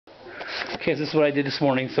Okay, so this is what I did this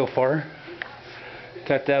morning so far.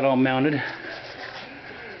 Got that all mounted.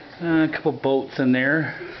 A couple bolts in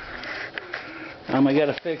there. I got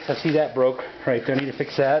to fix, I see that broke right there. I need to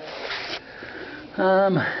fix that.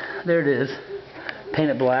 There it is. Paint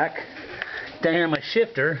it black. Down here on my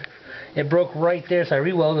shifter, it broke right there, so I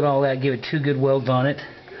re-welded all that, gave it 2 good welds on it.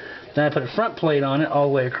 Then I put a front plate on it all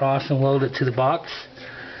the way across and welded it to the box.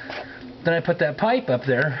 Then I put that pipe up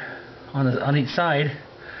there on each side,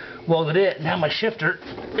 welded it. Now my shifter,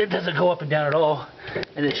 it doesn't go up and down at all,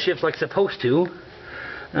 and it shifts like it's supposed to.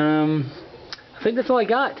 I think that's all I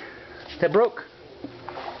got that broke.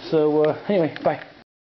 So anyway, bye.